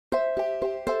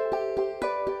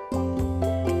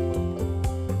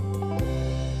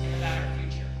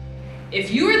If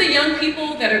you are the young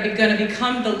people that are going to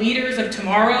become the leaders of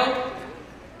tomorrow,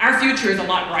 our future is a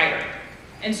lot brighter.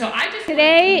 And so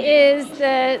Today is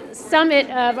the summit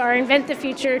of our Invent the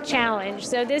Future Challenge.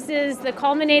 So this is the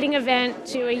culminating event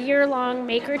to a year-long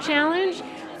Maker Challenge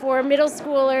for middle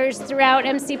schoolers throughout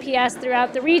MCPS,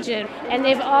 throughout the region. And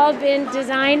they've all been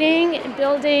designing and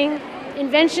building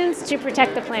inventions to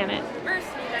protect the planet.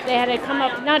 They had to come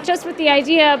up not just with the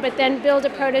idea, but then build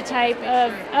a prototype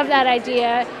of that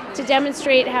idea to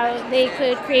demonstrate how they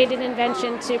could create an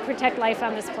invention to protect life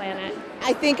on this planet.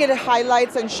 I think it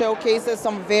highlights and showcases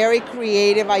some very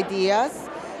creative ideas.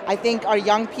 I think our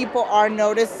young people are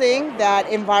noticing that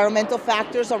environmental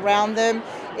factors around them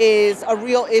is a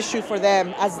real issue for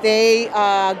them as they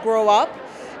grow up.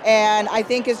 And I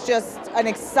think it's just an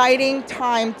exciting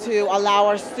time to allow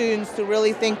our students to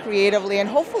really think creatively, and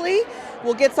hopefully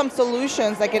we'll get some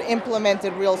solutions that get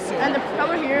implemented real soon. And the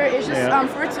propeller here is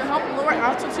just for it to help lower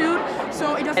altitude,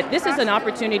 so it doesn't. This is an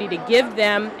opportunity to give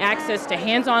them access to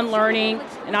hands-on learning,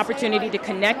 an opportunity to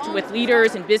connect with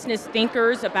leaders and business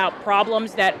thinkers about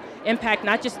problems that impact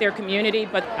not just their community,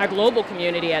 but our global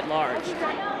community at large.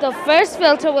 The first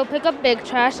filter will pick up big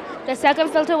trash. The second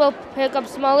filter will pick up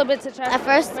smaller bits of trash. At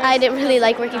first, I didn't really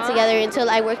like working together until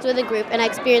I worked with a group and I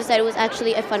experienced that it was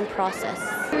actually a fun process.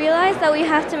 I realized that we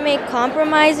have to make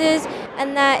compromises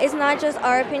and that it's not just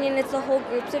our opinion, it's the whole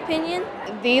group's opinion.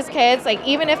 These kids, like,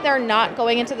 even if they're not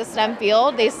going into the STEM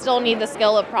field, they still need the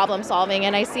skill of problem solving,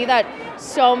 and I see that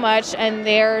so much, and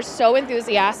they're so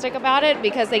enthusiastic about it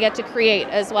because they get to create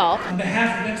as well. On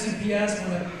behalf of MCPS, I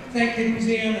want to thank KID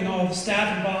Museum and all the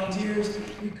staff and volunteers.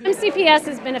 MCPS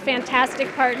has been a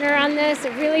fantastic partner on this,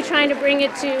 really trying to bring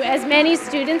it to as many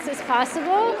students as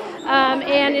possible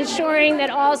and ensuring that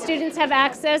all students have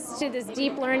access to this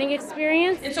deep learning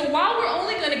experience. And so while we're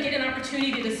only going to get an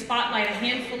opportunity to spotlight a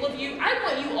handful of you, I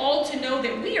want you all to know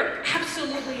that we are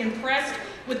absolutely impressed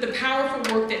with the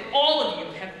powerful work that all of you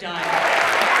have done.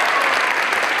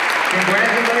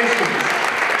 Congratulations.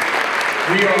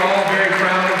 We are all